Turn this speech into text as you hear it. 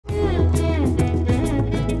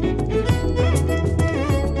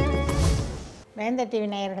வேந்தர் டிவி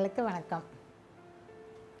நேயர்களுக்கு வணக்கம்.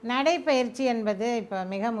 நடைப்பயிற்சி என்பது இப்போ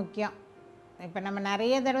மிக முக்கியம். இப்போ நம்ம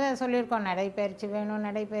நிறைய தடவை சொல்லியிருக்கோம், நடைப்பயிற்சி வேணும்,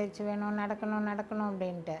 நடைப்பயிற்சி வேணும், நடக்கணும் நடக்கணும்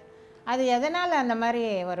அப்படின்ட்டு. அது எதனால் அந்த மாதிரி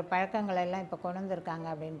ஒரு பழக்கங்கள் எல்லாம் இப்போ கொண்டு வந்திருக்காங்க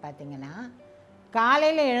அப்படின்னு பார்த்திங்கன்னா,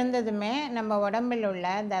 காலையில் எழுந்ததுமே நம்ம உடம்பில்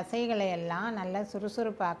உள்ள தசைகளை எல்லாம் நல்லா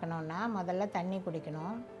சுறுசுறுப்பாக்கணுன்னா முதல்ல தண்ணி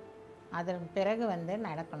குடிக்கணும், அதன் பிறகு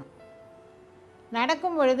நடக்கணும்.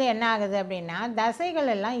 நடக்கும் பொழுது என்ன ஆகுது அப்படின்னா, தசைகள்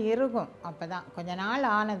எல்லாம் இறுகும். அப்போ தான் கொஞ்ச நாள்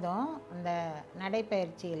ஆனதும் இந்த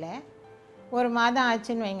நடைப்பயிற்சியில் ஒரு மாதம்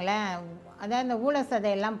ஆச்சுன்னு வைங்களேன், அதாவது இந்த ஊழ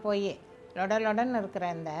சதையெல்லாம் போய் லொடலொடன்னு இருக்கிற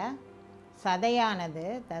அந்த சதையானது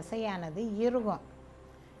தசையானது இறுகும்.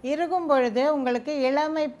 இறுகும் பொழுது உங்களுக்கு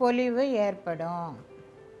இளமை பொலிவு ஏற்படும்.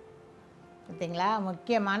 பார்த்தீங்களா,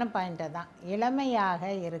 முக்கியமான பாயிண்ட்டை தான்.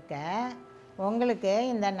 இளமையாக இருக்க உங்களுக்கு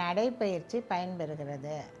இந்த நடைப்பயிற்சி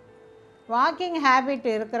பயன்பெறுகிறது. வாக்கிங் ஹேபிட்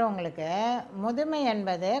இருக்கிறவங்களுக்கு முதுமை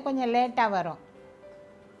என்பது கொஞ்சம் லேட்டாக வரும்.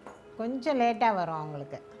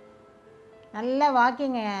 அவங்களுக்கு நல்ல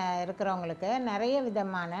வாக்கிங் இருக்கிறவங்களுக்கு நிறைய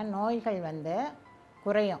விதமான நோய்கள்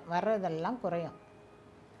குறையும், வர்றதெல்லாம் குறையும்.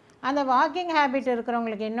 அந்த வாக்கிங் ஹேபிட்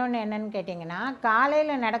இருக்கிறவங்களுக்கு இன்னொன்று என்னன்னு கேட்டிங்கன்னா,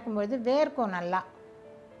 காலையில் நடக்கும்பொழுது வேர்க்கும்.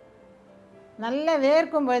 நல்லா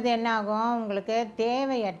வேர்க்கும் பொழுது என்ன ஆகும், உங்களுக்கு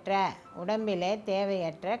உடம்பிலே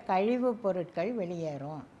தேவையற்ற கழிவுப் பொருட்கள்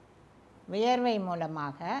வெளியேறும். வியர்வை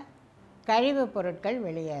மூலமாக கழிவுப் பொருட்கள்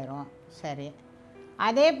வெளியேறும். சரி,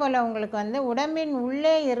 அதே போல் உங்களுக்கு உடம்பின்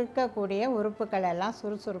உள்ளே இருக்கக்கூடிய உறுப்புகள் எல்லாம்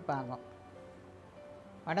சுறுசுறுப்பாகும்.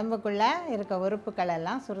 உடம்புக்குள்ளே இருக்க உறுப்புகள்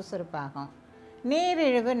எல்லாம் சுறுசுறுப்பாகும்.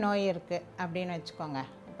 நீரிழிவு நோய் இருக்குது அப்படின்னு வச்சுக்கோங்க.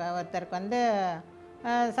 இப்போ ஒருத்தருக்கு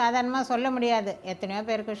சாதாரணமாக சொல்ல முடியாது. எத்தனையோ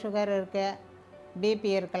பேருக்கு சுகர் இருக்குது,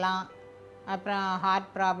 பிபி இருக்கலாம், அப்புறம் ஹார்ட்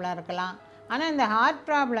ப்ராப்ளம் இருக்கலாம். ஆனால் இந்த ஹார்ட்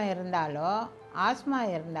ப்ராப்ளம் இருந்தாலோ ஆஸ்மா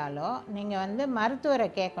இருந்தாலோ நீங்கள் மருத்துவரை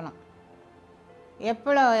கேட்கணும்,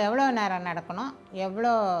 எவ்வளோ நேரம் நடக்கணும்,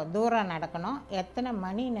 எவ்வளோ தூரம் நடக்கணும், எத்தனை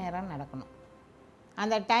மணி நேரம் நடக்கணும்.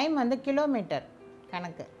 அந்த டைம் கிலோமீட்டர்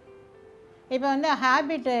கணக்கு. இப்போ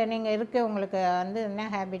ஹேபிட்டு நீங்கள் இருக்குது உங்களுக்கு என்ன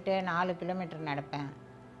ஹேபிட்டு, 4 கிலோமீட்டர் நடப்பேன்,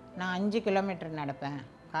 நான் 5 கிலோமீட்டர் நடப்பேன்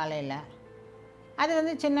காலையில்.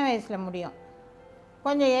 அது சின்ன வயசில் முடியும்.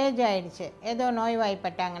 கொஞ்சம் ஏஜ் ஆகிடுச்சு, ஏதோ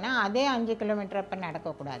நோய்வாய்ப்பட்டாங்கன்னா அதே 5 கிலோமீட்டர் அப்போ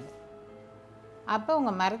நடக்கக்கூடாது. அப்போ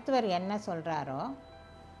உங்கள் மருத்துவர் என்ன சொல்கிறாரோ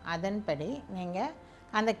அதன்படி நீங்கள்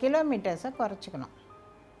அந்த கிலோமீட்டர்ஸை குறைச்சிக்கணும்.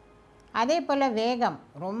 அதே போல் வேகம்,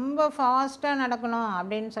 ரொம்ப ஃபாஸ்ட்டாக நடக்கணும்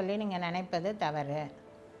அப்படின்னு சொல்லி நீங்கள் நினைப்பது தவறு.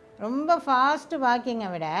 ரொம்ப ஃபாஸ்ட்டு வாக்கிங்கை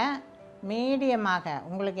விட மீடியமாக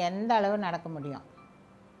உங்களுக்கு எந்த அளவு நடக்க முடியும்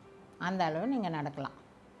அந்த அளவு நீங்கள் நடக்கலாம்.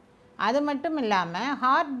 அது மட்டும் இல்லாமல்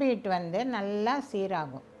ஹார்ட் பீட் நல்லா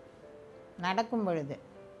சீராகும் நடக்கும் பொழுது.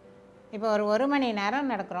 இப்போ ஒரு மணி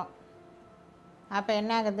நேரம் நடக்கிறோம், அப்போ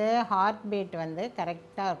என்ன ஆகுது, ஹார்ட் பீட்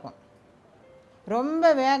கரெக்டாக இருக்கும். ரொம்ப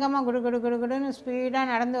வேகமாக குடுன்னு ஸ்பீடாக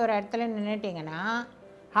நடந்து ஒரு இடத்துல நின்றுட்டிங்கன்னா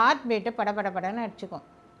ஹார்ட் பீட்டு படப்படன்னு அடிச்சுக்கும்.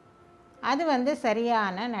 அது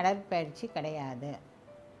சரியான நடைப்பயிற்சி கிடையாது.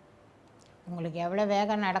 உங்களுக்கு எவ்வளோ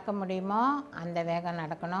வேகம் நடக்க முடியுமோ அந்த வேகம்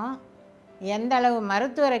நடக்கணும். எந்த அளவு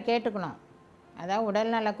மருத்துவரை கேட்டுக்கணும், அதாவது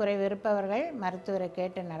உடல்நலக்குறைவு இருப்பவர்கள் மருத்துவரை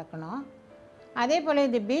கேட்டு நடக்கணும். அதே போல்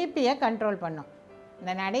இது பிபியை கண்ட்ரோல் பண்ணும்.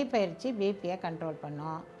 இந்த நடைப்பயிற்சி பிபியை கண்ட்ரோல்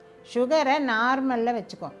பண்ணும். சுகரை நார்மலில்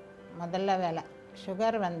வச்சுக்கும். முதல்ல வேலை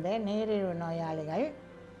சுகர் நீரிழிவு நோயாளிகள்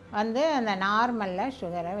அந்த நார்மலில்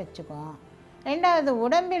சுகரை வச்சுக்கும். ரெண்டாவது,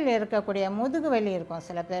 உடம்பில் இருக்கக்கூடிய முதுகு வலி இருக்கும்,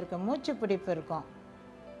 சில பேருக்கு மூச்சு பிடிப்பு இருக்கும்.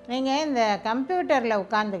 நீங்கள் இந்த கம்ப்யூட்டரில்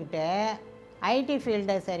உட்காந்துக்கிட்டு ஐடி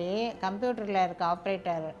ஃபீல்டு சரி, கம்ப்யூட்டரில் இருக்க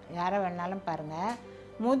ஆப்ரேட்டர் யாரை வேணாலும் பாருங்கள்,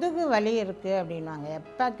 முதுகு வலி இருக்குது அப்படின்வாங்க.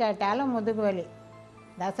 எப்போ கேட்டாலும் முதுகு வலி,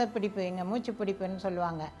 தசைப்பிடிப்பு, இங்கே மூச்சு பிடிப்புன்னு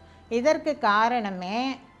சொல்லுவாங்க. இதற்கு காரணமே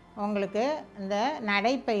உங்களுக்கு இந்த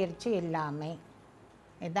நடைப்பயிற்சி இல்லாமை.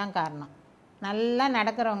 இதுதான் காரணம். நல்லா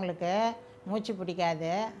நடக்கிறவங்களுக்கு மூச்சு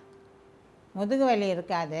பிடிக்காது, முதுகு வலி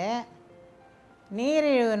இருக்காது,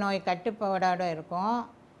 நீரிழிவு நோய் கட்டுப்பாடோடு இருக்கும்,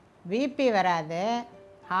 பிபி வராது,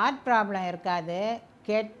 ஹார்ட் ப்ராப்ளம் இருக்காது,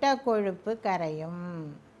 கெட்ட கொழுப்பு கரையும்.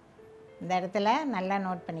 இந்த இடத்துல நல்லா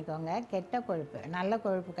நோட் பண்ணிக்கோங்க, கெட்ட கொழுப்பு. நல்ல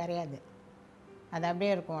கொழுப்பு கரையாது, அது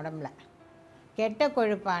அப்படியே இருக்கும் உடம்புல. கெட்ட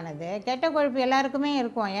கொழுப்பு எல்லாருக்குமே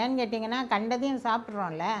இருக்கும். ஏன்னு கேட்டிங்கன்னா, கண்டதையும்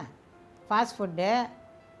சாப்பிட்றோம்ல, ஃபாஸ்ட் ஃபுட்டு,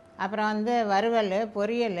 அப்புறம் வறுவல்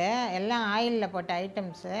பொரியல் எல்லாம் ஆயிலில் போட்ட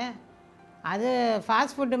ஐட்டம்ஸு. அது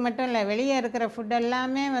ஃபாஸ்ட் ஃபுட்டு மட்டும் இல்லை, வெளியே இருக்கிற ஃபுட்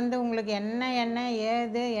எல்லாமே உங்களுக்கு என்ன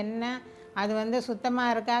ஏது என்ன, அது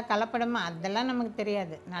சுத்தமாக இருக்கா கலப்படமாக அதெல்லாம் நமக்கு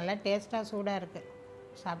தெரியாது. நல்லா டேஸ்ட்டாக சூடாக இருக்குது,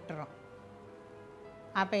 சாப்பிட்றோம்.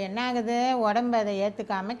 அப்போ என்ன ஆகுது, உடம்பு அதை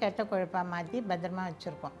ஏற்றுக்காமல் கெட்ட கொழுப்பாக மாற்றி பத்திரமா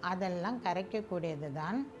வச்சுருக்கோம். அதெல்லாம் கரைக்கக்கூடியது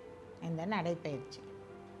தான் இந்த நடைப்பயிற்சி.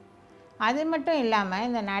 அது மட்டும் இல்லாமல்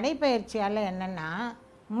இந்த நடைப்பயிற்சியால் என்னென்னா,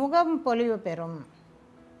 முகம் பொலிவு பெறும்,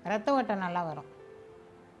 இரத்த ஓட்டம் நல்லா வரும்,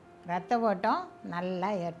 இரத்த ஓட்டம் நல்லா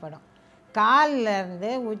ஏற்படும். கால்லேருந்து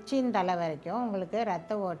உச்சின் தலை வரைக்கும் உங்களுக்கு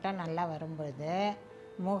இரத்த ஓட்டம் நல்லா வரும்பொழுது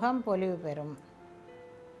முகம் பொலிவு பெறும்.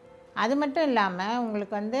 அது மட்டும் இல்லாமல்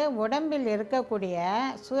உங்களுக்கு வந்து உடம்பில் இருக்கக்கூடிய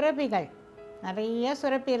சுரப்பிகள், நிறைய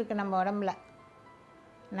சுரப்பி இருக்குது நம்ம உடம்புல,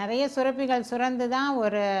 நிறைய சுரப்பிகள் சுரந்து தான்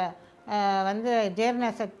ஒரு வந்து ஜீரண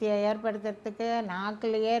சக்தியை ஏற்படுத்துறதுக்கு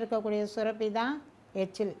நாக்கிலேயே இருக்கக்கூடிய சுரப்பி தான்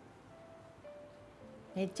எச்சில்.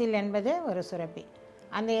 எச்சில் என்பது ஒரு சுரப்பி.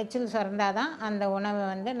 அந்த எச்சில் சுரந்தால் தான் அந்த உணவை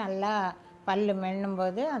வந்து நல்லா பல்லு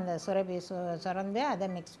மென்னும்போது அந்த சுரப்பி சுரந்து அதை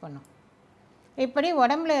மிக்ஸ் பண்ணும். இப்படி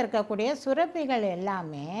உடம்புல இருக்கக்கூடிய சுரப்பிகள்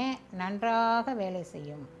எல்லாமே நன்றாக வேலை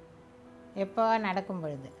செய்யும் எப்போ நடக்கும்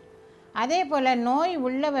பொழுது. அதே போல் நோய்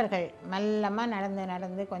உள்ளவர்கள் மெல்லமாக நடந்து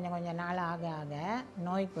நடந்து கொஞ்சம் கொஞ்சம் நாள் ஆக ஆக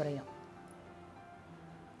நோய் குறையும்.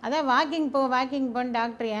 அதான் வாக்கிங் போன்னு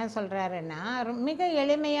டாக்டர் ஏன் சொல்கிறாருன்னா, மிக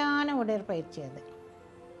எளிமையான உடற்பயிற்சி அது.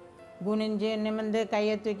 குனிஞ்சு நிமிர்ந்து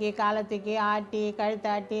கையை தூக்கி காலை தூக்கி ஆட்டி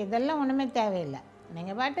கழுத்தாட்டி இதெல்லாம் ஒன்றுமே தேவையில்லை.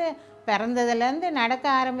 நீங்கள் பாட்டு பிறந்ததுலேருந்து நடக்க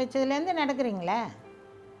ஆரம்பித்ததுலேருந்து நடக்கிறீங்களே,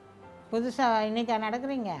 புதுசாக இன்றைக்கா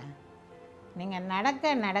நடக்கிறீங்க? நீங்கள் நடக்க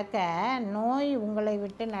நடக்க நோய் உங்களை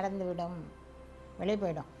விட்டு நடந்து விடும், வெளியே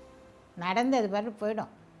போயிடும், நடந்து அது பாட்டு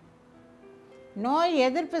போயிடும். நோய்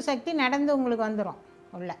எதிர்ப்பு சக்தி நடந்து உங்களுக்கு வந்துடும்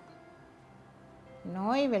உள்ள,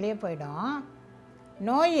 நோய் வெளியே போயிடும்,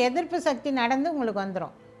 நோய் எதிர்ப்பு சக்தி நடந்து உங்களுக்கு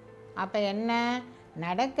வந்துடும். அப்போ என்ன,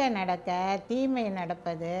 நடக்க நடக்க தீமை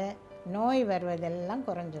நடப்பது, நோய் வருவதெல்லாம்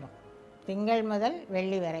குறைஞ்சிரும். திங்கள் முதல்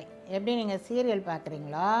வெள்ளி வரை எப்படி நீங்கள் சீரியல்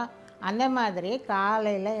பார்க்குறீங்களோ அந்த மாதிரி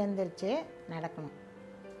காலையில் எழுந்திரிச்சு நடக்கணும்.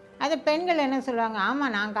 அது பெண்கள் என்ன சொல்லுவாங்க,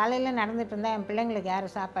 ஆமாம் நான் காலையில் நடந்துட்டு இருந்தால் என் பிள்ளைங்களுக்கு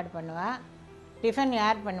யார் சாப்பாடு பண்ணுவா, டிஃபன்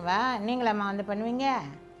யார் பண்ணுவா, நீங்களம்மா வந்து பண்ணுவீங்க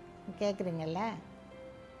கேட்குறீங்கல்ல.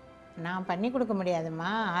 நான் பண்ணி கொடுக்க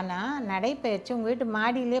முடியாதும்மா, ஆனால் நடைப்பயிற்சி உங்கள் வீட்டு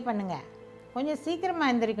மாடியிலே பண்ணுங்கள், கொஞ்சம் சீக்கிரமாக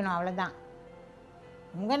எழுந்திரிக்கணும், அவ்வளோதான்.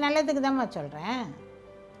 உங்கள் நல்லதுக்கு தான்மா சொல்கிறேன்.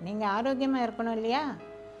 நீங்கள் ஆரோக்கியமாக இருக்கணும் இல்லையா,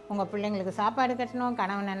 உங்கள் பிள்ளைங்களுக்கு சாப்பாடு கட்டணும்,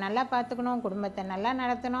 கணவனை நல்லா பார்த்துக்கணும், குடும்பத்தை நல்லா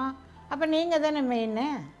நடத்தணும். அப்போ நீங்கள் தானே மெயின்,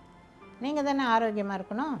 நீங்கள் தானே ஆரோக்கியமாக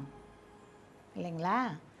இருக்கணும் இல்லைங்களா?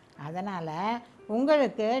 அதனால்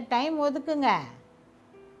உங்களுக்கு டைம் ஒதுக்குங்க.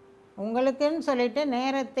 உங்களுக்குன்னு சொல்லிட்டு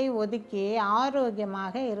நேரத்தை ஒதுக்கி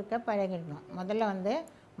ஆரோக்கியமாக இருக்க பழகிடணும். முதல்ல வந்து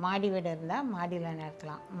மாடி வீடு இருந்தால் மாடியில்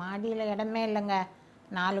நடக்கலாம். மாடியில் இடமே இல்லைங்க,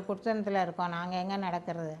 4 குற்றத்தில் இருக்கோம், நாங்கள் எங்கே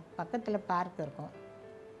நடக்கிறது? பக்கத்தில் பார்க் இருக்கும்.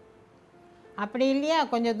 அப்படி இல்லையா,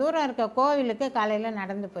 கொஞ்சம் தூரம் இருக்க கோவிலுக்கு காலையில்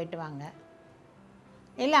நடந்து போயிட்டு வாங்க.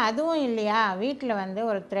 இல்லை அதுவும் இல்லையா, வீட்டில் வந்து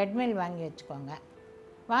ஒரு த்ரெட்மில் வாங்கி வச்சுக்கோங்க,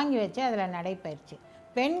 வாங்கி வச்சு அதில் நடைப்பயிற்சி.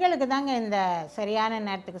 பெண்களுக்கு தாங்க இந்த சரியான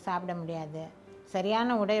நேரத்துக்கு சாப்பிட முடியாது, சரியான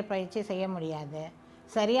உடற்பயிற்சி செய்ய முடியாது,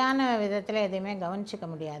 சரியான விதத்தில் எதையுமே கவனிச்சிக்க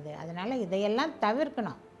முடியாது. அதனால் இதையெல்லாம்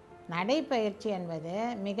தவிர்க்கணும். நடைப்பயிற்சி என்பது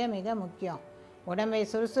மிக மிக முக்கியம். உடம்பை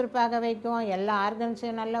சுறுசுறுப்பாக வைக்கும், எல்லா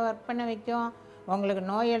ஆர்கன்ஸையும் நல்லா ஒர்க் பண்ண வைக்கும், உங்களுக்கு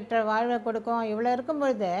நோயற்ற வாழ்வை கொடுக்கும். இவ்வளோ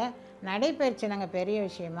இருக்கும்பொழுது நடைப்பயிற்சி நாங்கள் பெரிய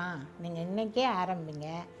விஷயமா? நீங்கள் இன்றைக்கே ஆரம்பிங்க,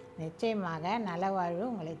 நிச்சயமாக நலவாழ்வு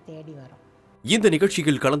உங்களை தேடி வரும். இந்த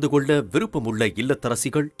நிகழ்ச்சியில் கலந்து கொள்ள விருப்பமுள்ள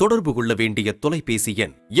இல்லத்தரசிகள் தொடர்பு கொள்ள வேண்டிய தொலைபேசி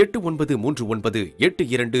எண்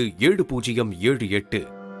 8939827078.